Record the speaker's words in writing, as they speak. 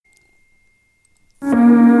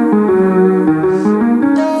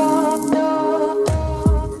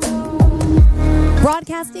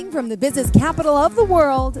from the business capital of the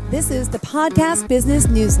world, this is the Podcast Business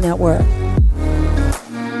News Network.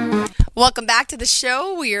 Welcome back to the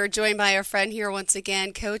show. We are joined by our friend here once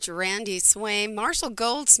again, Coach Randy Swaim, Marshall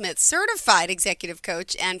Goldsmith, certified executive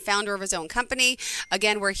coach and founder of his own company.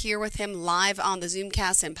 Again, we're here with him live on the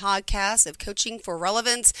Zoomcast and podcast of Coaching for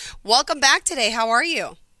Relevance. Welcome back today. How are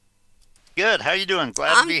you? Good. How you doing?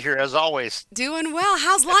 Glad to be here as always. Doing well.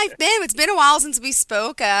 How's life been? It's been a while since we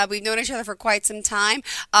spoke. We've known each other for quite some time.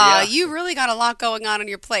 You really got a lot going on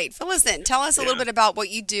your plate. Fill us in. Tell us a little bit about what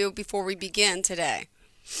you do before we begin today.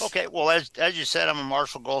 Okay. Well, as you said, I'm a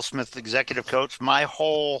Marshall Goldsmith executive coach. My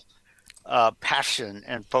whole passion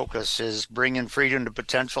and focus is bringing freedom to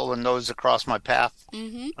potential and those across my path.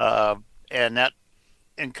 Mm-hmm. And that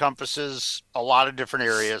encompasses a lot of different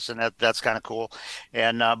areas, and that's kind of cool.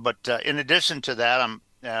 And but in addition to that, I'm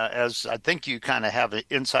as I think you kind of have an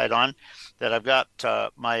insight on that, I've got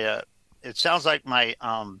my it sounds like my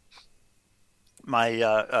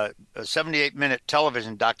 78-minute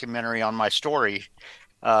television documentary on my story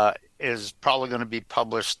is probably going to be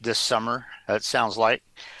published this summer. It sounds like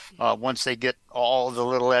once they get all the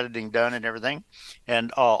little editing done and everything.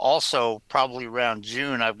 And also probably around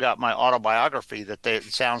June, I've got my autobiography that it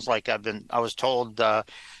sounds like I was told a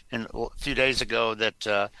few days ago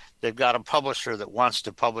that they've got a publisher that wants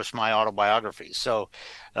to publish my autobiography. So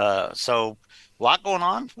a lot going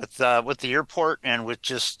on with the airport and with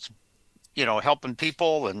just, helping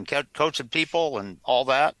people and coaching people and all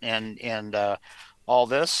that. And all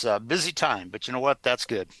this busy time, but you know what? That's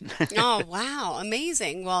good. Oh, wow.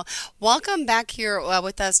 Amazing. Well, welcome back here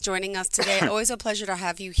with us, joining us today. Always a pleasure to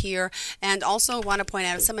have you here. And also want to point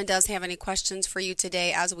out, if someone does have any questions for you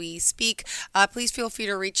today as we speak, please feel free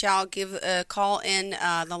to reach out, give a call in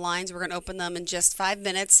the lines. We're going to open them in just 5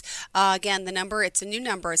 minutes. Again, the number, it's a new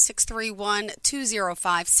number,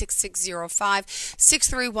 631-205-6605,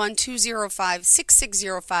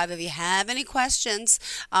 631-205-6605. If you have any questions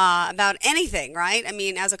about anything, right? I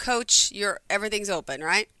mean, as a coach, everything's open,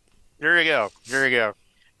 right? There you go.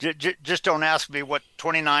 Just don't ask me what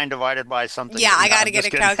 29 divided by something. Yeah, I got to get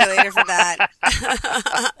a calculator for that.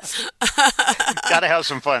 Got to have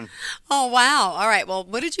some fun. Oh, wow. All right. Well,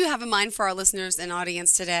 what did you have in mind for our listeners and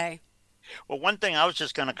audience today? Well, one thing I was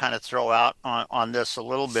just going to kind of throw out on this a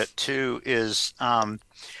little bit too is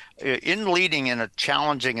in leading in a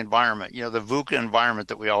challenging environment, the VUCA environment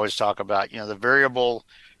that we always talk about, the variable,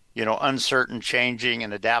 uncertain, changing,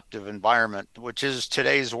 and adaptive environment, which is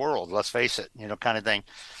today's world, let's face it, kind of thing.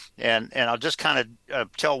 And I'll just kind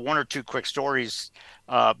of tell one or two quick stories.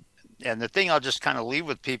 And the thing I'll just kind of leave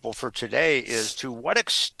with people for today is to what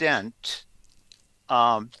extent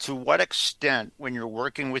when you're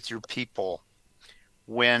working with your people,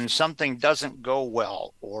 when something doesn't go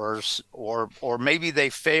well, or maybe they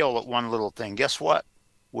fail at one little thing, guess what?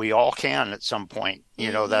 We all can at some point.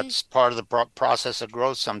 That's part of the process of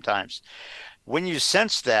growth sometimes. When you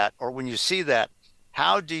sense that, or when you see that,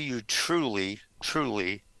 how do you truly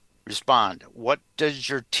respond? What does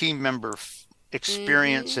your team member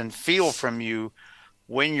experience and feel from you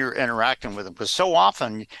when you're interacting with them? Because so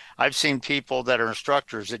often I've seen people that are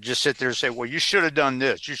instructors that just sit there and say, well, you should have done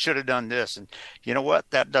this. You should have done this. And you know what?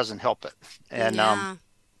 That doesn't help it. And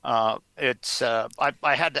I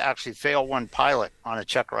had to actually fail one pilot on a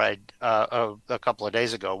check ride a couple of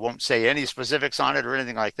days ago. Won't say any specifics on it or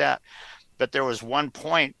anything like that, but there was one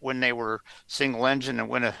point when they were single engine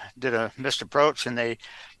and did a missed approach, and they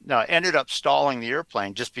ended up stalling the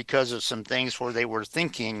airplane just because of some things where they were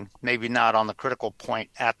thinking maybe not on the critical point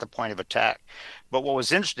at the point of attack. But what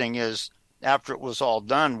was interesting is after it was all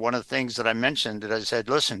done, one of the things that I mentioned, that I said,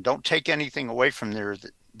 listen, don't take anything away from there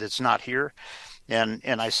that's not here. And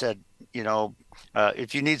I said,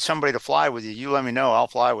 if you need somebody to fly with you, you let me know. I'll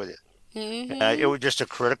fly with you. Mm-hmm. It was just a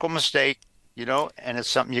critical mistake, and it's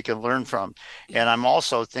something you can learn from. And I'm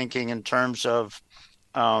also thinking in terms of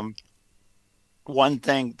one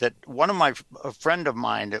thing that a friend of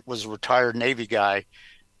mine that was a retired Navy guy,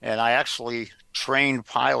 and I actually trained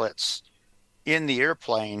pilots in the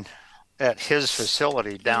airplane at his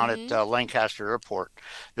facility down at Lancaster Airport.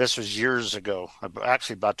 This was years ago,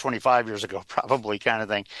 actually about 25 years ago, probably, kind of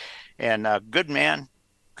thing. And good man,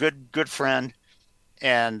 good friend.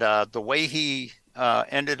 And the way he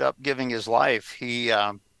ended up giving his life,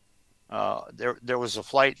 there was a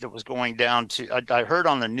flight that was going down to, I heard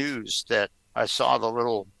on the news that I saw the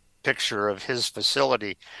little picture of his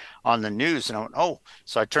facility on the news, and I went, oh,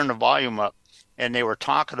 so I turned the volume up. And they were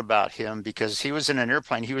talking about him because he was in an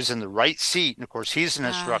airplane. He was in the right seat. And, of course, he's an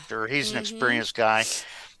instructor. He's an experienced guy.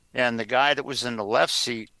 And the guy that was in the left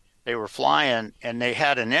seat, they were flying, and they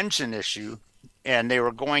had an engine issue. and they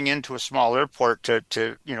were going into a small airport to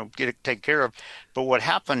get it taken care of. But what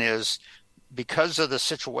happened is, because of the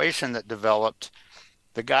situation that developed,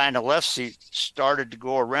 the guy in the left seat started to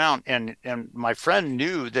go around, and my friend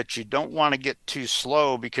knew that you don't want to get too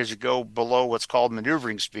slow because you go below what's called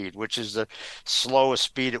maneuvering speed, which is the slowest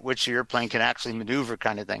speed at which the airplane can actually maneuver,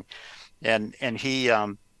 kind of thing. And he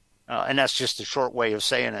and that's just a short way of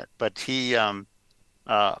saying it, but he kind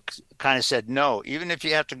of said, no, even if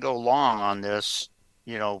you have to go long on this,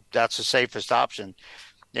 that's the safest option.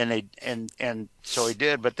 And so he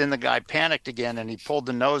did, but then the guy panicked again, and he pulled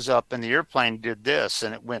the nose up, and the airplane did this,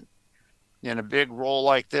 and it went in a big roll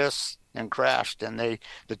like this and crashed. And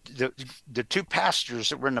the two passengers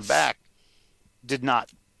that were in the back did not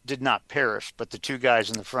perish, but the two guys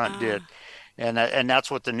in the front did. And that's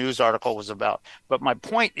what the news article was about. But my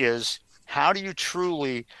point is, how do you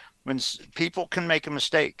truly, when people can make a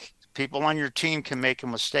mistake, people on your team can make a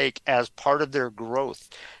mistake as part of their growth,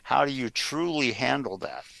 how do you truly handle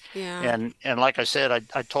that? Yeah. And like I said,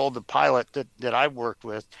 I told the pilot that I worked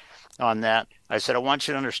with on that, I said, I want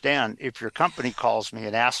you to understand, if your company calls me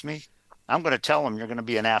and asks me, I'm going to tell them you're going to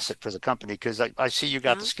be an asset for the company, because I see you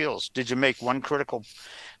got the skills. Did you make one critical,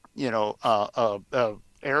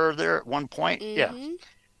 error there at one point? Yeah.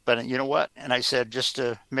 But you know what? And I said, just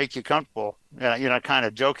to make you comfortable, I kind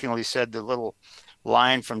of jokingly said the little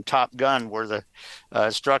line from Top Gun where the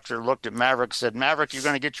instructor looked at Maverick, said, Maverick, you're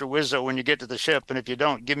going to get your Wizzo when you get to the ship, and if you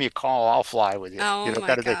don't, give me a call, I'll fly with you. Oh, my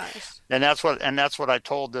kind of gosh. thing. And that's what I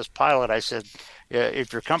told this pilot. I said,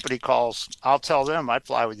 if your company calls, I'll tell them I'd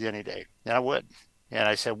fly with you any day. And I would. And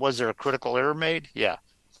I said, was there a critical error made? Yeah.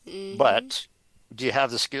 But do you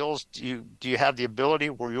have the skills? Do you have the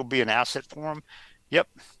ability where you'll be an asset for them? Yep.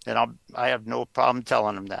 And I have no problem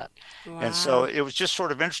telling them that. Wow. And so it was just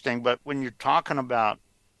sort of interesting. But when you're talking about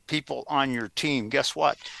people on your team, guess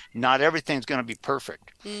what? Not everything's going to be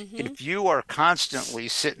perfect. If you are constantly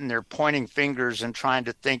sitting there pointing fingers and trying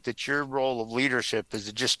to think that your role of leadership is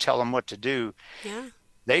to just tell them what to do,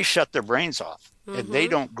 they shut their brains off and they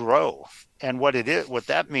don't grow. And what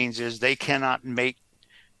that means is they cannot make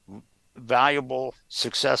valuable,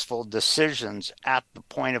 successful decisions at the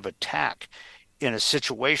point of attack in a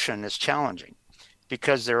situation that's challenging,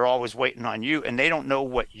 because they're always waiting on you, and they don't know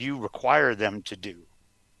what you require them to do,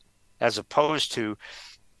 as opposed to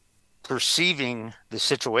perceiving the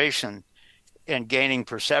situation and gaining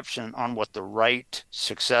perception on what the right,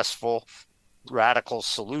 successful, radical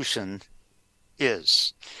solution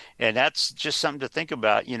is. And that's just something to think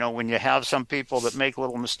about. When you have some people that make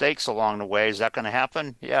little mistakes along the way, is that going to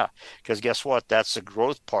happen? Yeah, because guess what? That's the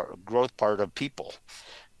growth part of people.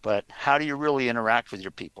 But how do you really interact with your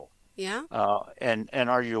people? Yeah. And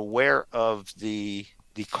are you aware of the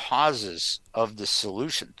causes of the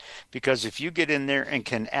solution? Because if you get in there and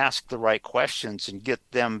can ask the right questions and get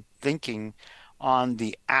them thinking on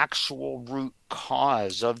the actual root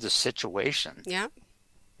cause of the situation,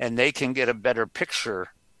 and they can get a better picture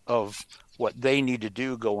of what they need to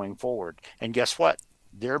do going forward. And guess what?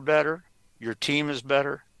 They're better. Your team is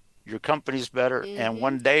better. Your company's better. And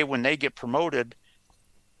one day when they get promoted,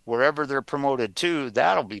 wherever they're promoted to,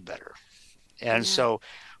 that'll be better. And so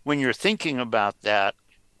when you're thinking about that,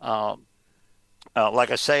 like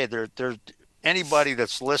I say, there's anybody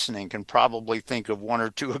that's listening can probably think of one or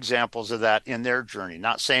two examples of that in their journey.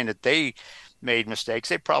 Not saying that they made mistakes.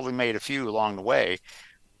 They probably made a few along the way,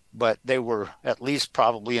 but they were at least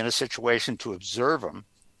probably in a situation to observe them.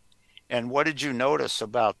 And what did you notice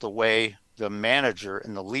about the way the manager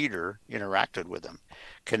and the leader interacted with them,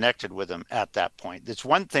 connected with them at that point? It's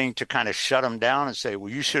one thing to kind of shut them down and say,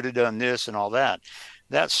 well, you should have done this and all that.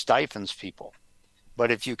 That stifles people.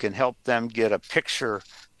 But if you can help them get a picture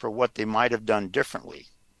for what they might have done differently.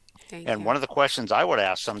 One of the questions I would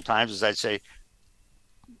ask sometimes is, I'd say,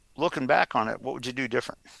 looking back on it, what would you do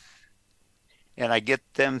different? And I get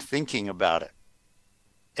them thinking about it.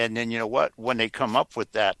 And then, you know what, when they come up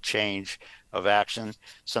with that change of action,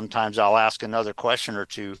 sometimes I'll ask another question or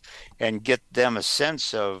two and get them a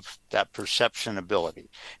sense of that perception ability.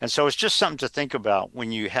 And so it's just something to think about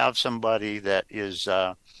when you have somebody that is,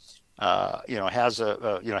 has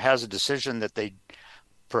a decision that they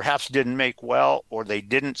perhaps didn't make well, or they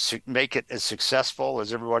didn't make it as successful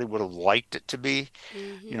as everybody would have liked it to be.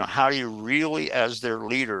 How do you really, as their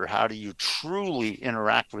leader, how do you truly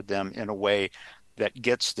interact with them in a way that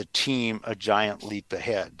gets the team a giant leap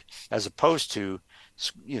ahead, as opposed to,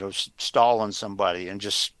 stalling somebody and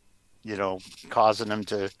just, causing them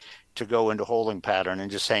to go into holding pattern and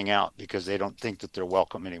just hang out because they don't think that they're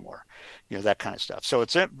welcome anymore, that kind of stuff. So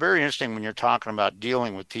it's very interesting when you're talking about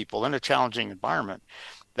dealing with people in a challenging environment.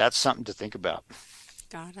 That's something to think about.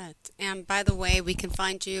 Got it. And by the way, we can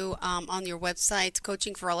find you on your website,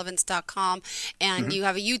 coachingforrelevance.com, and Hmm. you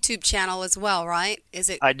have a YouTube channel as well, right? Is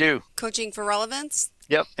it I do. Coaching for Relevance?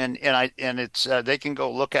 Yep, and it's they can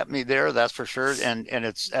go look at me there, that's for sure. And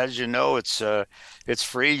it's, as you know, it's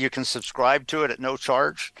free. You can subscribe to it at no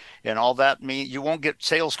charge, and all that mean you won't get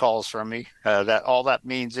sales calls from me. That all that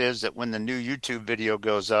means is that when the new YouTube video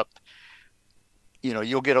goes up,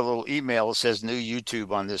 you'll get a little email that says new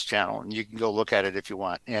YouTube on this channel, and you can go look at it if you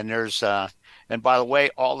want. And and by the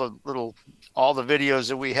way, all the videos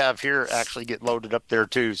that we have here actually get loaded up there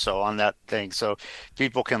too. So on that thing, so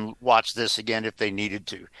people can watch this again if they needed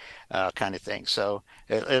to, kind of thing. So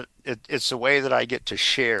it's a way that I get to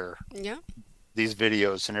share Yeah. these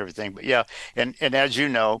videos and everything. But yeah, and as you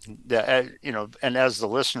know, and as the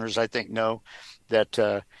listeners I think know,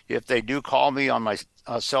 that if they do call me on my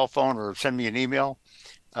cell phone or send me an email,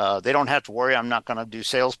 they don't have to worry. I'm not going to do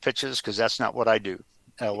sales pitches, because that's not what I do.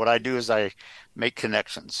 What I do is I make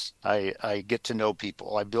connections. I get to know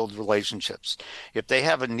people. I build relationships. If they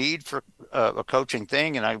have a need for a coaching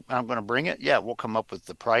thing, and I'm going to bring it, yeah, we'll come up with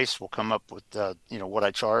the price. We'll come up with what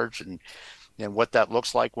I charge, and what that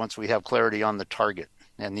looks like once we have clarity on the target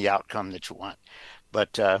and the outcome that you want.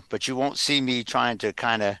 But you won't see me trying to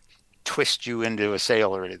kind of twist you into a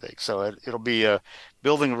sale or anything. So it'll be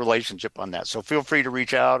building a relationship on that. So feel free to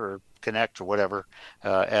reach out or connect or whatever,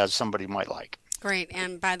 as somebody might like. Great.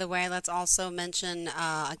 And by the way, let's also mention,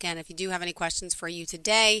 again, if you do have any questions for you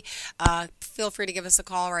today, feel free to give us a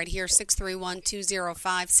call right here,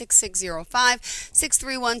 631-205-6605,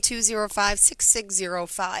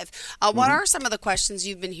 631-205-6605. What are some of the questions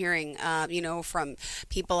you've been hearing, from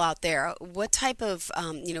people out there? What type of,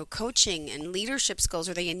 coaching and leadership skills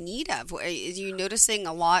are they in need of? Are you noticing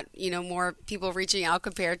a lot, more people reaching out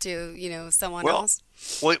compared to, someone Well, else?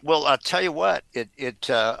 well, I'll tell you what. I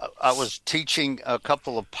was teaching a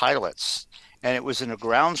couple of pilots, and it was in a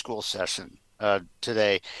ground school session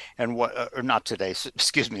today, and or not today,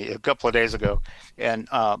 excuse me, a couple of days ago, and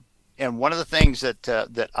one of the things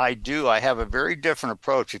that I do, I have a very different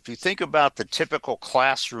approach. If you think about the typical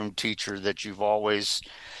classroom teacher that you've always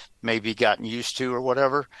maybe gotten used to or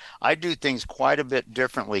whatever, I do things quite a bit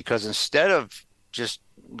differently, because instead of just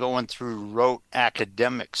going through rote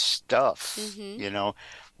academic stuff,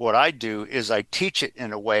 what I do is I teach it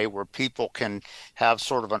in a way where people can have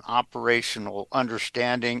sort of an operational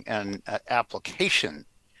understanding and application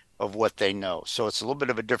of what they know. So it's a little bit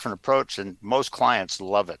of a different approach, and most clients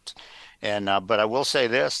love it. And but I will say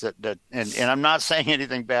this, and I'm not saying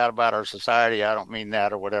anything bad about our society. I don't mean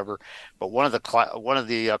that or whatever. But one of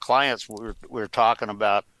the clients we were talking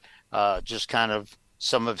about, just kind of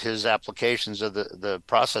some of his applications of the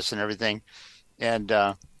process and everything, and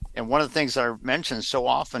one of the things that I mentioned so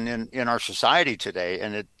often in our society today,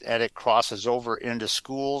 and it crosses over into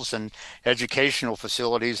schools and educational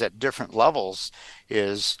facilities at different levels,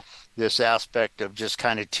 is this aspect of just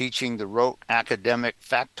kind of teaching the rote academic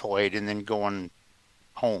factoid and then going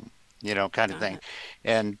home, kind of thing.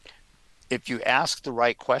 And if you ask the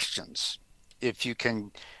right questions, if you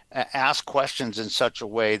can ask questions in such a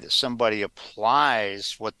way that somebody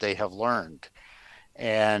applies what they have learned,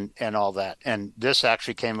 and all that. And this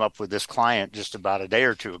actually came up with this client just about a day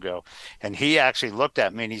or two ago, and he actually looked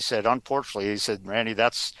at me and he said, unfortunately, he said, Randy,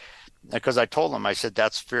 that's because I told him, I said,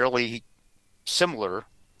 that's fairly similar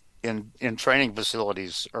in training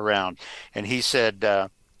facilities around. And he said,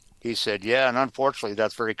 yeah, and unfortunately,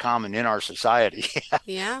 that's very common in our society.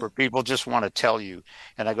 Yeah. Where people just want to tell you.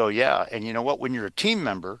 And I go, yeah. And you know what? When you're a team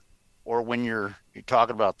member, or when you're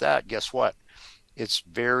talking about that, guess what? It's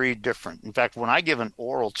very different. In fact, when I give an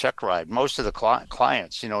oral check ride, most of the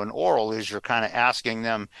clients, an oral is you're kind of asking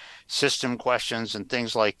them system questions and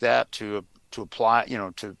things like that to apply,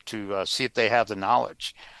 to see if they have the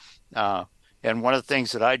knowledge. And one of the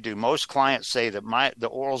things that I do, most clients say that the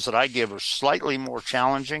orals that I give are slightly more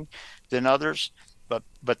challenging than others,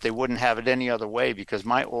 but they wouldn't have it any other way, because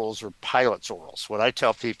my orals are pilot's orals. What I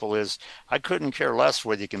tell people is I couldn't care less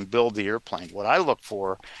whether you can build the airplane. What I look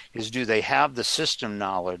for is, do they have the system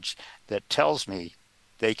knowledge that tells me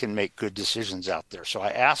they can make good decisions out there? So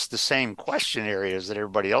I ask the same question areas that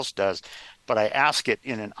everybody else does, but I ask it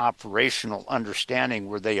in an operational understanding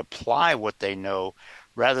where they apply what they know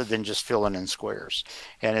rather than just filling in squares.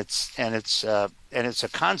 And it's a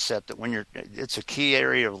concept that it's a key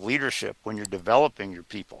area of leadership when you're developing your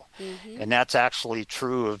people. Mm-hmm. And that's actually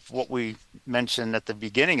true of what we mentioned at the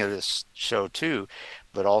beginning of this show too,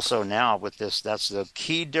 but also now with this, that's the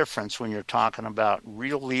key difference when you're talking about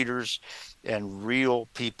real leaders and real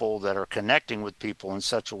people that are connecting with people in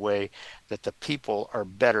such a way that the people are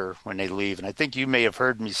better when they leave. And I think you may have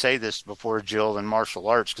heard me say this before, Jill, in martial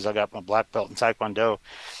arts, because I got my black belt in Taekwondo.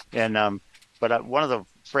 And one of the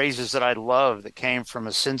phrases that I love that came from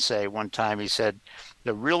a sensei one time, he said,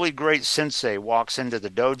 the really great sensei walks into the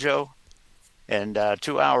dojo, and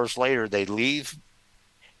 2 hours later they leave,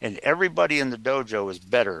 and everybody in the dojo is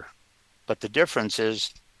better. But the difference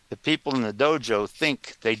is the people in the dojo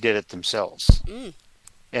think they did it themselves.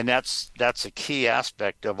 And that's a key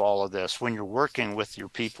aspect of all of this. When you're working with your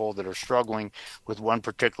people that are struggling with one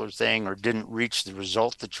particular thing or didn't reach the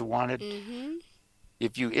result that you wanted,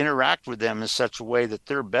 if you interact with them in such a way that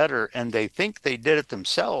they're better and they think they did it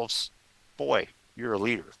themselves, boy, you're a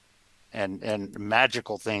leader. And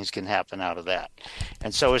magical things can happen out of that.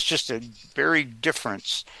 And so it's just a very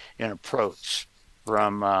difference in approach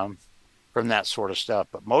from that sort of stuff.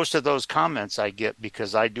 But most of those comments I get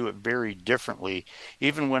because I do it very differently,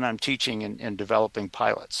 even when I'm teaching and developing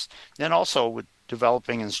pilots. And also with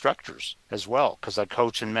developing instructors as well, because I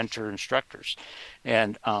coach and mentor instructors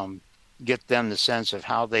and get them the sense of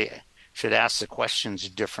how they should ask the questions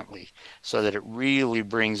differently so that it really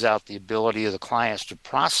brings out the ability of the clients to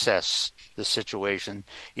process the situation,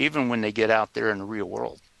 even when they get out there in the real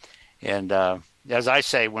world. And as I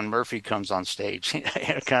say, when Murphy comes on stage,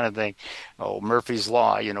 kind of thing, oh, Murphy's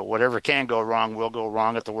Law, whatever can go wrong will go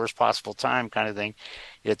wrong at the worst possible time kind of thing.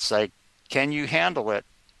 It's like, can you handle it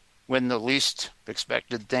when the least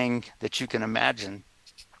expected thing that you can imagine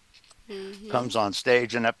comes on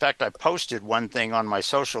stage? And in fact, I posted one thing on my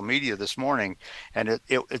social media this morning, and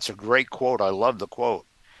it's a great quote. I love the quote.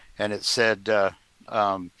 And it said,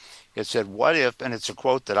 what if, and it's a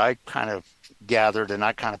quote that I kind of gathered and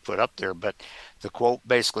I kind of put up there, but the quote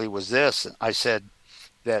basically was this. I said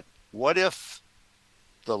that, what if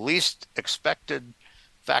the least expected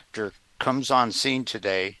factor comes on scene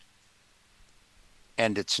today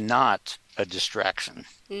and it's not a distraction?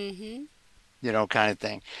 Kind of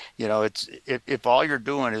thing. It's if all you're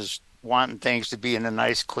doing is wanting things to be in a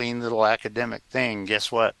nice, clean little academic thing,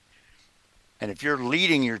 guess what? And if you're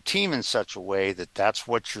leading your team in such a way that that's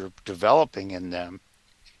what you're developing in them,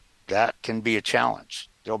 that can be a challenge.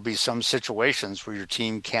 There'll be some situations where your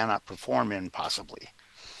team cannot perform in, possibly.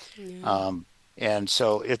 And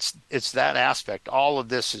so it's that aspect. All of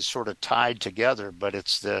this is sort of tied together, but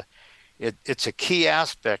it's a key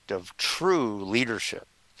aspect of true leadership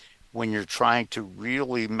when you're trying to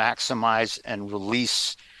really maximize and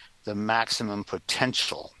release the maximum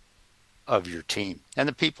potential of your team and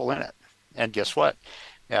the people in it. And guess what?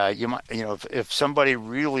 If somebody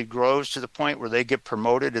really grows to the point where they get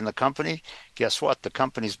promoted in the company, guess what? The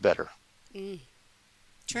company's better.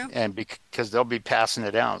 True. And because they'll be passing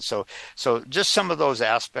it down. So just some of those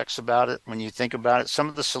aspects about it, when you think about it, some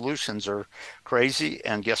of the solutions are crazy.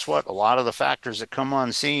 And guess what? A lot of the factors that come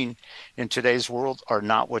on scene in today's world are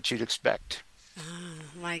not what you'd expect.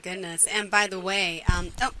 Oh, my goodness. And by the way,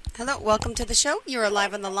 hello, welcome to the show. You're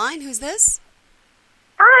live on the line. Who's this?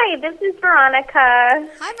 Hi, this is Veronica.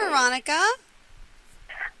 Hi, Veronica.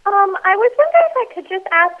 I was wondering if I could just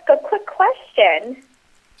ask a quick question.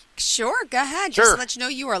 Sure, go ahead. Sure. Just to let you know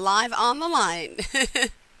you are live on the line.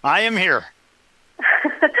 I am here.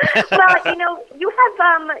 Well, you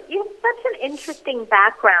have such an interesting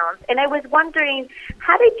background, and I was wondering,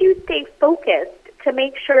 how did you stay focused to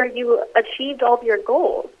make sure you achieved all of your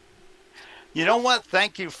goals? You know what?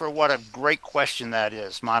 Thank you for what a great question that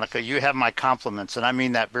is, Monica. You have my compliments, and I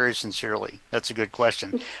mean that very sincerely. That's a good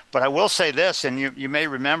question. But I will say this, and you may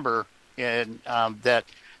remember that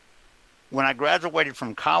when I graduated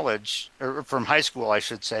from college, or from high school, I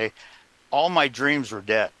should say, all my dreams were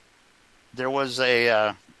dead. There was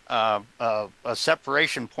a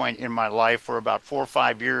separation point in my life for about 4 or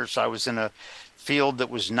 5 years. I was in a field that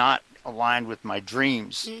was not aligned with my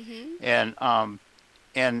dreams, and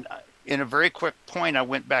in a very quick point, I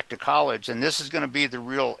went back to college, and this is going to be the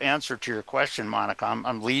real answer to your question, Monica.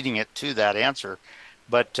 I'm leading it to that answer.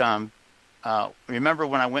 But remember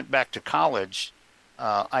when I went back to college,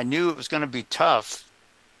 I knew it was going to be tough,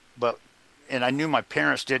 and I knew my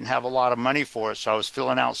parents didn't have a lot of money for it, so I was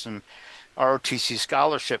filling out some ROTC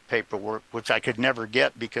scholarship paperwork, which I could never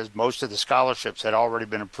get because most of the scholarships had already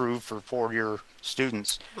been approved for 4-year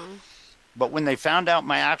students. But when they found out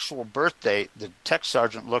my actual birth date, the tech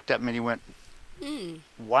sergeant looked at me and he went,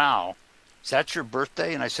 wow, is that your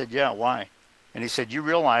birthday? And I said, yeah, why? And he said, you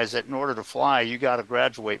realize that in order to fly, you got to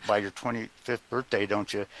graduate by your 25th birthday,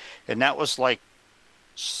 don't you? And that was like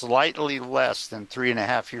slightly less than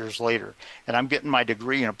 3.5 years later. And I'm getting my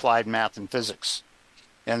degree in applied math and physics.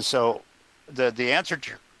 And so the answer to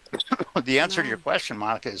your The answer to your question,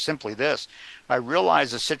 Monica, is simply this. I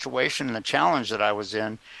realized the situation and the challenge that I was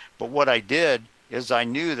in, but what I did is I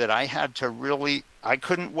knew that I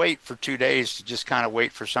couldn't wait for 2 days to just kind of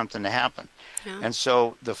wait for something to happen. Yeah. And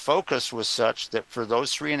so the focus was such that for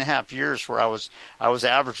those 3.5 years where I was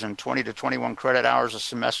averaging 20 to 21 credit hours a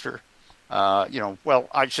semester, well,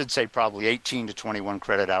 I should say probably 18 to 21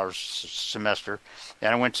 credit hours a semester.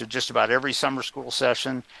 And I went to just about every summer school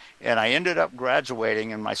session, and I ended up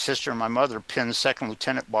graduating, and my sister and my mother pinned second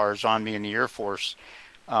lieutenant bars on me in the Air Force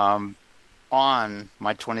on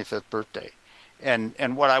my 25th birthday.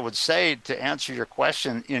 And what I would say to answer your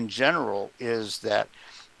question in general is that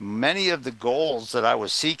many of the goals that I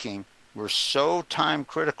was seeking were so time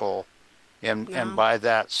critical and by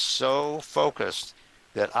that so focused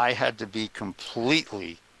that I had to be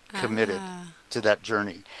completely committed to that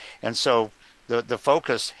journey. And so the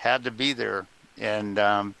focus had to be there. And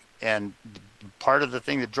part of the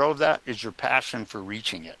thing that drove that is your passion for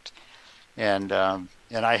reaching it. And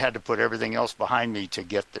I had to put everything else behind me to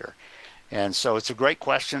get there. And so it's a great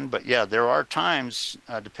question, but yeah, there are times,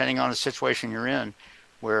 depending on the situation you're in,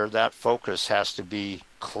 where that focus has to be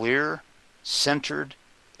clear, centered,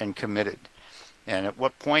 and committed. And at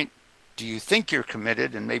what point do you think you're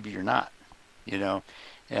committed and maybe you're not,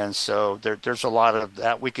 And so there's a lot of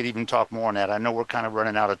that. We could even talk more on that. I know we're kind of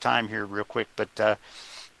running out of time here real quick, but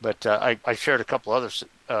I shared a couple other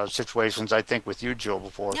situations, I think, with you, Jill,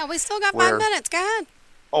 before. Yeah, we still got 5 minutes. Go ahead.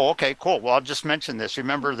 Oh, okay, cool. Well, I'll just mention this.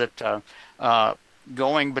 Remember that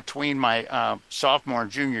going between my sophomore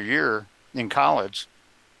and junior year in college,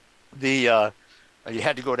 you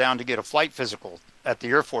had to go down to get a flight physical at the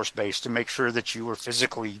Air Force Base to make sure that you were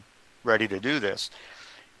physically ready to do this.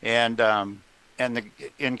 And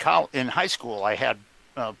in high school, I had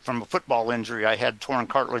from a football injury, I had torn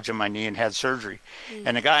cartilage in my knee and had surgery.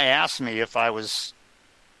 And the guy asked me if I was,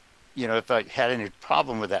 if I had any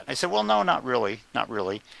problem with that. I said, well, no, not really.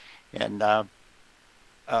 And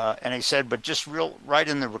he said, but just right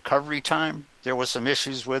in the recovery time, there was some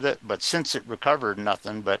issues with it, but since it recovered,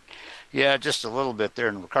 nothing. But yeah, just a little bit there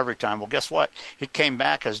in recovery time. Well, guess what? It came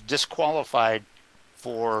back as disqualified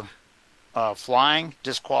for flying,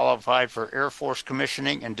 disqualified for Air Force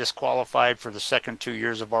commissioning, and disqualified for the second 2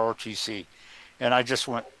 years of ROTC. And I just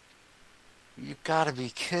went, you got to be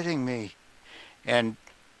kidding me. And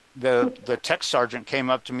the tech sergeant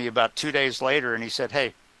came up to me about 2 days later, and he said,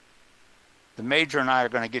 hey, the major and I are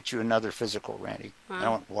going to get you another physical, Randy. Wow. And I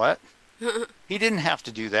went, what? He didn't have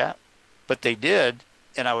to do that, but they did,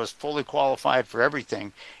 and I was fully qualified for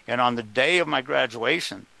everything. And on the day of my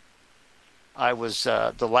graduation, I was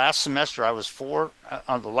the last semester,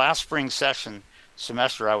 on the last spring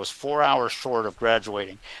semester, I was 4 hours short of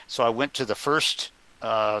graduating. So I went to the first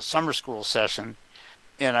summer school session,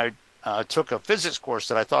 and I took a physics course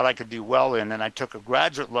that I thought I could do well in, and I took a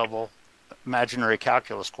graduate level imaginary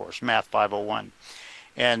calculus course, Math 501.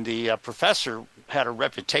 And the professor had a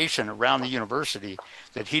reputation around the university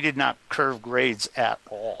that he did not curve grades at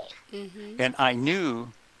all. Mm-hmm. And I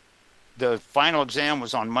knew the final exam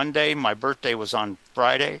was on Monday. My birthday was on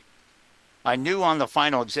Friday. I knew on the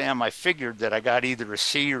final exam, I figured that I got either a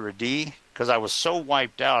C or a D because I was so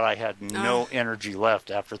wiped out, I had no energy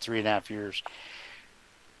left after 3.5 years.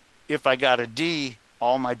 If I got a D,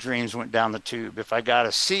 all my dreams went down the tube. If I got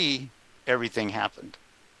a C, everything happened.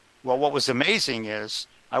 Well, what was amazing is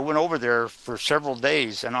I went over there for several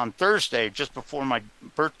days, and on Thursday, just before my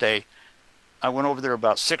birthday, I went over there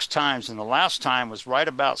about 6 times, and the last time was right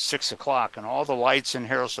about 6 o'clock, and all the lights in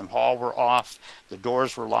Harrison Hall were off, the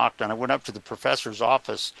doors were locked, and I went up to the professor's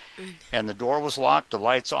office, and the door was locked, the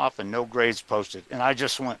lights off, and no grades posted. And I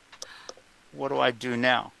just went, what do I do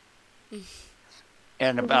now?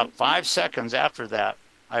 And about 5 seconds after that,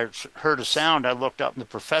 I heard a sound. I looked up, and the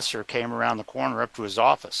professor came around the corner up to his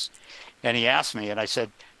office. And he asked me, and I said,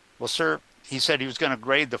 well, sir, he said he was going to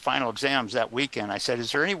grade the final exams that weekend. I said,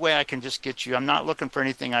 is there any way I can just get you? I'm not looking for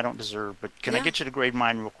anything I don't deserve, but can I get you to grade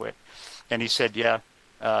mine real quick? And he said, yeah.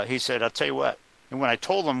 He said, I'll tell you what. And when I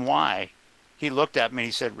told him why, he looked at me and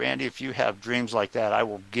he said, Randy, if you have dreams like that, I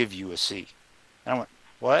will give you a C. And I went,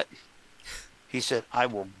 what? He said, I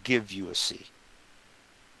will give you a C.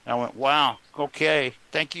 And I went, wow, okay,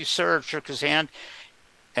 thank you, sir. Shook his hand.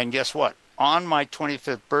 And guess what? On my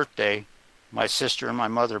 25th birthday, my sister and my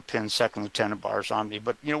mother pinned second lieutenant bars on me.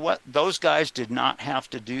 But you know what? Those guys did not have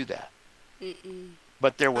to do that. Mm-mm.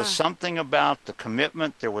 But there was something about the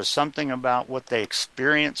commitment. There was something about what they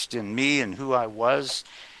experienced in me and who I was.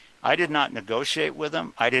 I did not negotiate with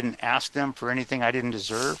them. I didn't ask them for anything I didn't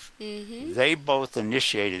deserve. Mm-hmm. They both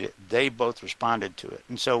initiated it. They both responded to it.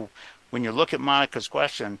 And so when you look at Monica's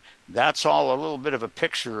question, that's all a little bit of a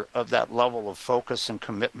picture of that level of focus and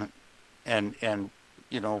commitment. And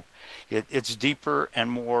it's deeper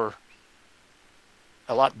and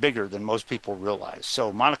a lot bigger than most people realize.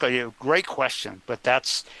 So Monica, great question, but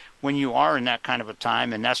that's when you are in that kind of a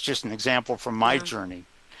time, and that's just an example from my journey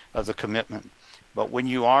of the commitment. But when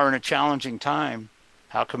you are in a challenging time,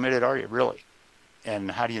 how committed are you really?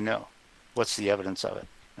 And how do you know? What's the evidence of it?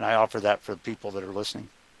 And I offer that for the people that are listening.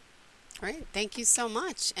 Great. Thank you so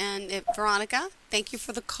much. And Veronica, thank you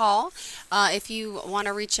for the call. If you want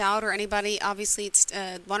to reach out or anybody, obviously,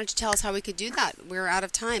 why don't you tell us how we could do that? We're out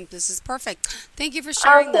of time. This is perfect. Thank you for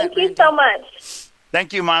sharing that, Thank you Randy. so much.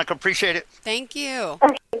 Thank you, Monica. Appreciate it. Thank you.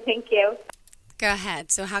 Okay, thank you. Go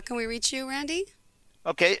ahead. So how can we reach you, Randy?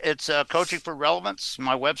 Okay, it's Coaching for Relevance.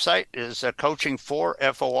 My website is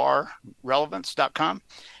coaching4relevance.com.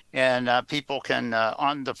 And people can,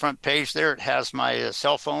 on the front page there, it has my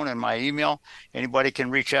cell phone and my email. Anybody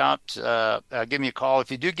can reach out, give me a call.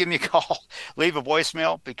 If you do give me a call, leave a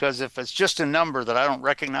voicemail, because if it's just a number that I don't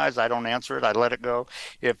recognize, I don't answer it. I let it go.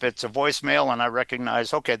 If it's a voicemail and I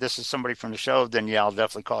recognize, okay, this is somebody from the show, then yeah, I'll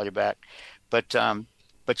definitely call you back. But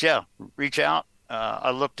yeah, reach out.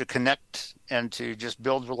 I look to connect and to just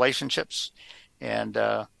build relationships, and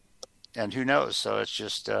who knows? So it's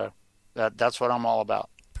just that's what I'm all about.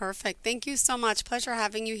 Perfect. Thank you so much. Pleasure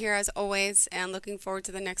having you here as always, and looking forward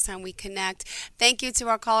to the next time we connect. Thank you to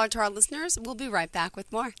our caller, to our listeners. We'll be right back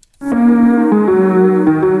with more.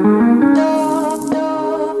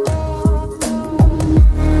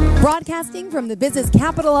 Broadcasting from the business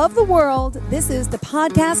capital of the world, this is the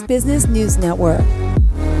Podcast Business News Network.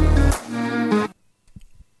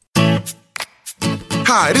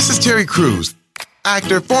 Hi, this is Terry Crews,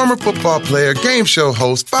 actor, former football player, game show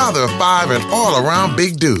host, father of 5, and all-around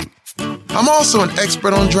big dude. I'm also an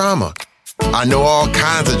expert on drama. I know all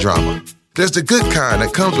kinds of drama. There's the good kind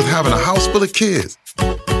that comes with having a house full of kids.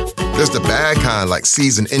 There's the bad kind, like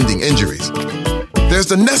season-ending injuries. There's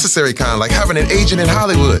the necessary kind, like having an agent in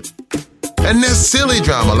Hollywood. And there's silly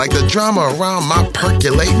drama, like the drama around my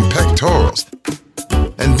percolating pectorals.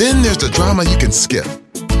 And then there's the drama you can skip.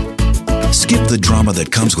 Skip the drama that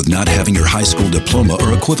comes with not having your high school diploma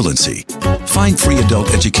or equivalency. Find free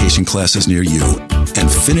adult education classes near you and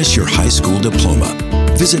finish your high school diploma.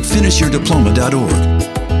 Visit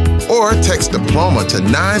finishyourdiploma.org. Or text diploma to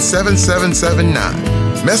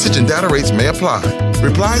 97779. Message and data rates may apply.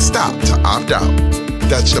 Reply STOP to opt out.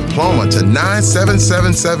 That's diploma to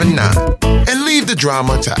 97779. And leave the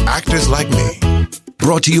drama to actors like me.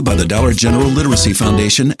 Brought to you by the Dollar General Literacy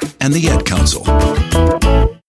Foundation and the Ad Council.